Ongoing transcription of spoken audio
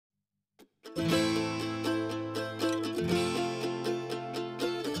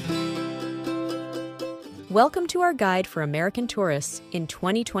Welcome to our guide for American tourists in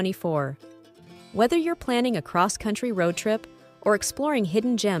 2024. Whether you're planning a cross-country road trip or exploring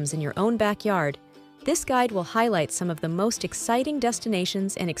hidden gems in your own backyard, this guide will highlight some of the most exciting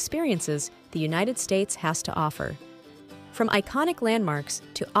destinations and experiences the United States has to offer. From iconic landmarks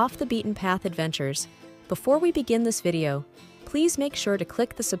to off-the-beaten-path adventures, before we begin this video, please make sure to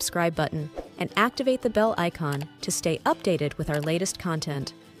click the subscribe button and activate the bell icon to stay updated with our latest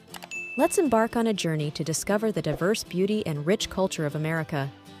content. Let's embark on a journey to discover the diverse beauty and rich culture of America.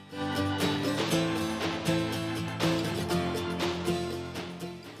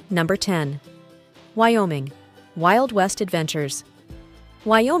 Number 10. Wyoming, Wild West Adventures.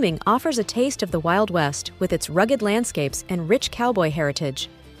 Wyoming offers a taste of the Wild West with its rugged landscapes and rich cowboy heritage.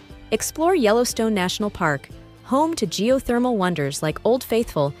 Explore Yellowstone National Park, home to geothermal wonders like Old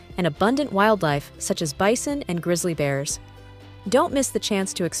Faithful and abundant wildlife such as bison and grizzly bears. Don't miss the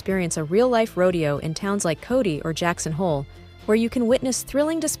chance to experience a real-life rodeo in towns like Cody or Jackson Hole, where you can witness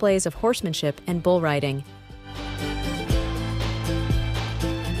thrilling displays of horsemanship and bull riding.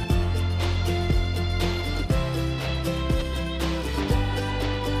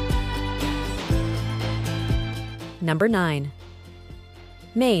 Number 9.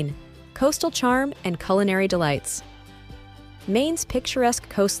 Maine, coastal charm and culinary delights. Maine's picturesque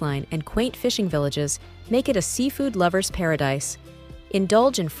coastline and quaint fishing villages make it a seafood lover's paradise.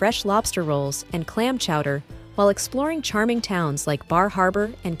 Indulge in fresh lobster rolls and clam chowder while exploring charming towns like Bar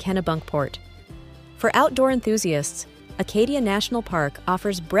Harbor and Kennebunkport. For outdoor enthusiasts, Acadia National Park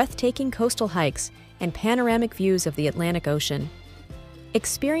offers breathtaking coastal hikes and panoramic views of the Atlantic Ocean.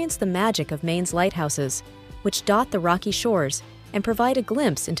 Experience the magic of Maine's lighthouses, which dot the rocky shores and provide a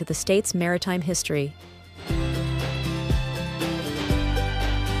glimpse into the state's maritime history.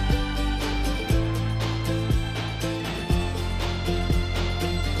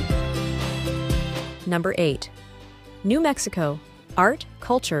 Number 8. New Mexico, art,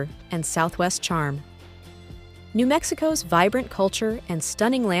 culture, and Southwest charm. New Mexico's vibrant culture and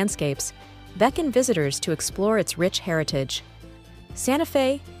stunning landscapes beckon visitors to explore its rich heritage. Santa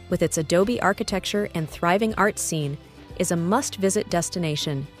Fe, with its adobe architecture and thriving art scene, is a must-visit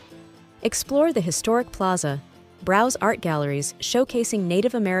destination. Explore the historic plaza, browse art galleries showcasing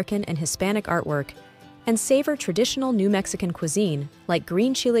Native American and Hispanic artwork, and savor traditional New Mexican cuisine like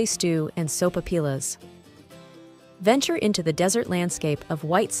green chile stew and sopapilas. Venture into the desert landscape of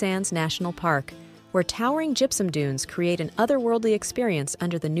White Sands National Park, where towering gypsum dunes create an otherworldly experience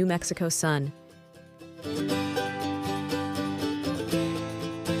under the New Mexico sun.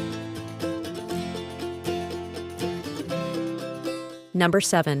 Number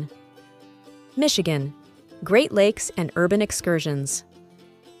 7. Michigan, Great Lakes and urban excursions.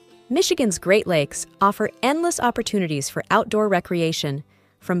 Michigan's Great Lakes offer endless opportunities for outdoor recreation,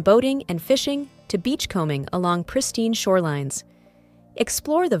 from boating and fishing to beachcombing along pristine shorelines.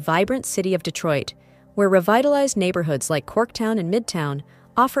 Explore the vibrant city of Detroit, where revitalized neighborhoods like Corktown and Midtown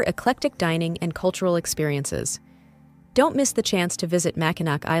offer eclectic dining and cultural experiences. Don't miss the chance to visit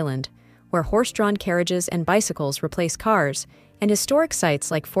Mackinac Island, where horse-drawn carriages and bicycles replace cars, and historic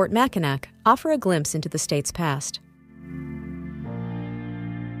sites like Fort Mackinac offer a glimpse into the state's past.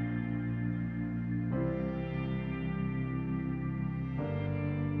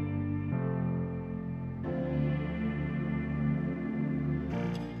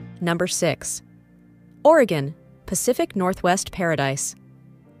 Number 6. Oregon, Pacific Northwest paradise.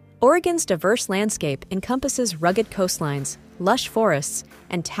 Oregon's diverse landscape encompasses rugged coastlines, lush forests,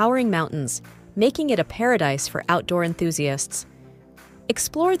 and towering mountains, making it a paradise for outdoor enthusiasts.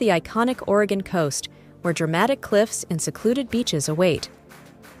 Explore the iconic Oregon coast, where dramatic cliffs and secluded beaches await.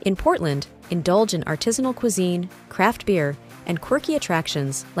 In Portland, indulge in artisanal cuisine, craft beer, and quirky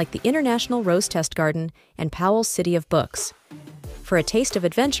attractions like the International Rose Test Garden and Powell's City of Books. For a taste of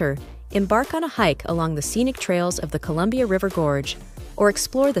adventure, embark on a hike along the scenic trails of the Columbia River Gorge, or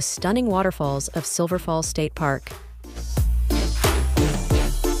explore the stunning waterfalls of Silver Falls State Park.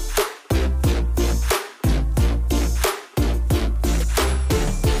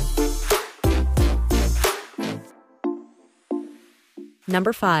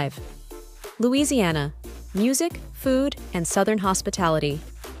 Number 5. Louisiana, music, food, and Southern hospitality.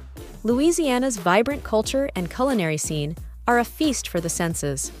 Louisiana's vibrant culture and culinary scene are a feast for the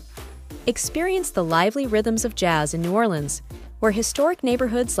senses. Experience the lively rhythms of jazz in New Orleans, where historic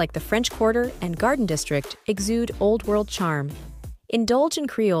neighborhoods like the French Quarter and Garden District exude old-world charm. Indulge in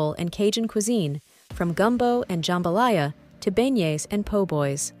Creole and Cajun cuisine, from gumbo and jambalaya to beignets and po'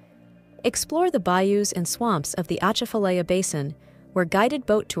 boys. Explore the bayous and swamps of the Atchafalaya Basin, where guided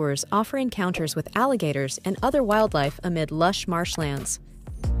boat tours offer encounters with alligators and other wildlife amid lush marshlands.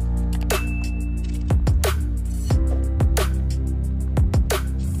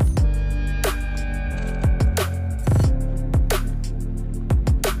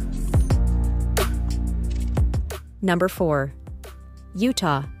 Number 4.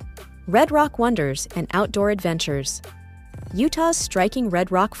 Utah. Red rock wonders and outdoor adventures. Utah's striking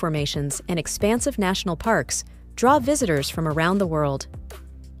red rock formations and expansive national parks draw visitors from around the world.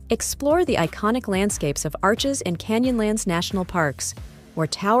 Explore the iconic landscapes of Arches and Canyonlands National Parks, where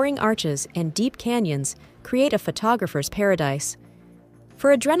towering arches and deep canyons create a photographer's paradise.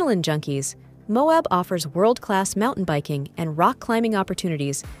 For adrenaline junkies, Moab offers world-class mountain biking and rock climbing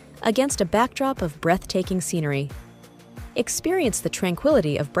opportunities against a backdrop of breathtaking scenery. Experience the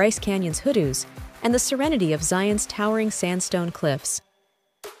tranquility of Bryce Canyon's hoodoos and the serenity of Zion's towering sandstone cliffs.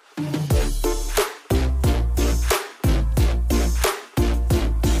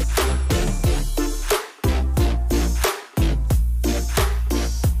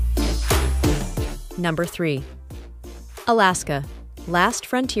 Number 3. Alaska. Last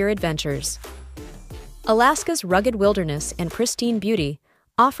Frontier Adventures. Alaska's rugged wilderness and pristine beauty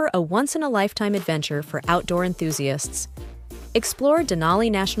offer a once-in-a-lifetime adventure for outdoor enthusiasts. Explore Denali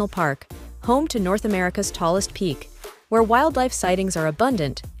National Park, home to North America's tallest peak, where wildlife sightings are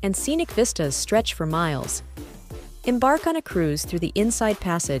abundant and scenic vistas stretch for miles. Embark on a cruise through the Inside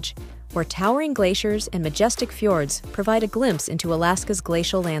Passage, where towering glaciers and majestic fjords provide a glimpse into Alaska's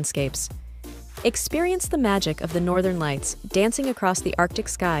glacial landscapes. Experience the magic of the Northern Lights dancing across the Arctic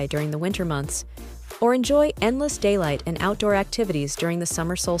sky during the winter months, or enjoy endless daylight and outdoor activities during the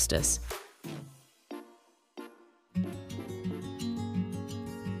summer solstice.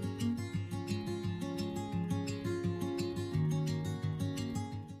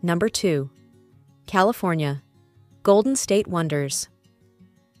 Number 2. California. Golden State Wonders.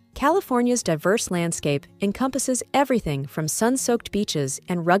 California's diverse landscape encompasses everything from sun-soaked beaches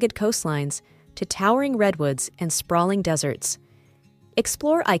and rugged coastlines to towering redwoods and sprawling deserts.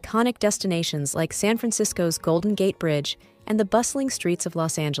 Explore iconic destinations like San Francisco's Golden Gate Bridge and the bustling streets of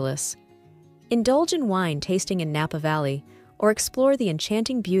Los Angeles. Indulge in wine tasting in Napa Valley or explore the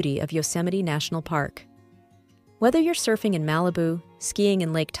enchanting beauty of Yosemite National Park. Whether you're surfing in Malibu, skiing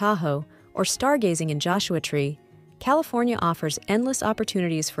in Lake Tahoe, or stargazing in Joshua Tree, California offers endless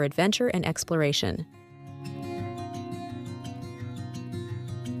opportunities for adventure and exploration.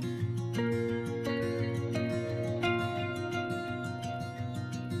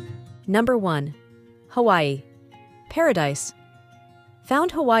 Number 1. Hawaii. Paradise.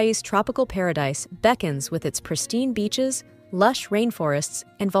 Found Hawaii's tropical paradise beckons with its pristine beaches, lush rainforests,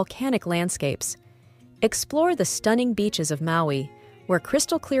 and volcanic landscapes. Explore the stunning beaches of Maui, where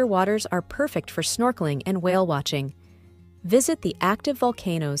crystal-clear waters are perfect for snorkeling and whale watching. Visit the active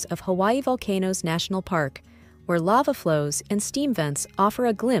volcanoes of Hawaii Volcanoes National Park, where lava flows and steam vents offer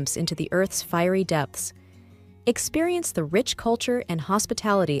a glimpse into the Earth's fiery depths. Experience the rich culture and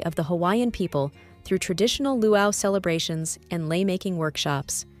hospitality of the Hawaiian people through traditional luau celebrations and lei-making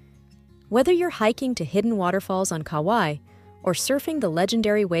workshops. Whether you're hiking to hidden waterfalls on Kauai or surfing the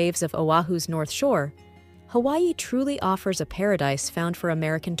legendary waves of Oahu's North Shore, Hawaii truly offers a paradise found for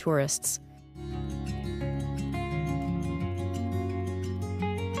American tourists.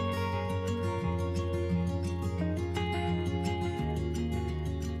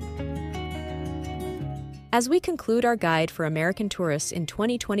 As we conclude our guide for American tourists in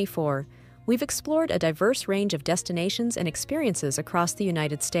 2024, we've explored a diverse range of destinations and experiences across the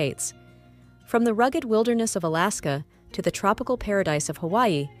United States. From the rugged wilderness of Alaska to the tropical paradise of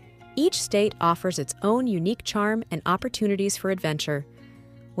Hawaii, each state offers its own unique charm and opportunities for adventure.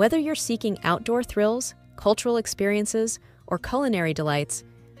 Whether you're seeking outdoor thrills, cultural experiences, or culinary delights,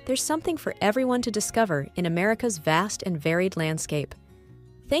 there's something for everyone to discover in America's vast and varied landscape.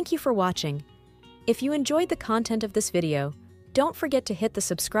 Thank you for watching. If you enjoyed the content of this video, don't forget to hit the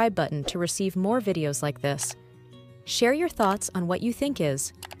subscribe button to receive more videos like this. Share your thoughts on what you think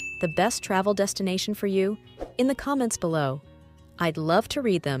is the best travel destination for you in the comments below. I'd love to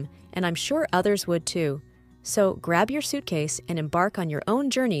read them, and I'm sure others would too. So grab your suitcase and embark on your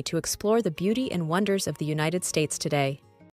own journey to explore the beauty and wonders of the United States today.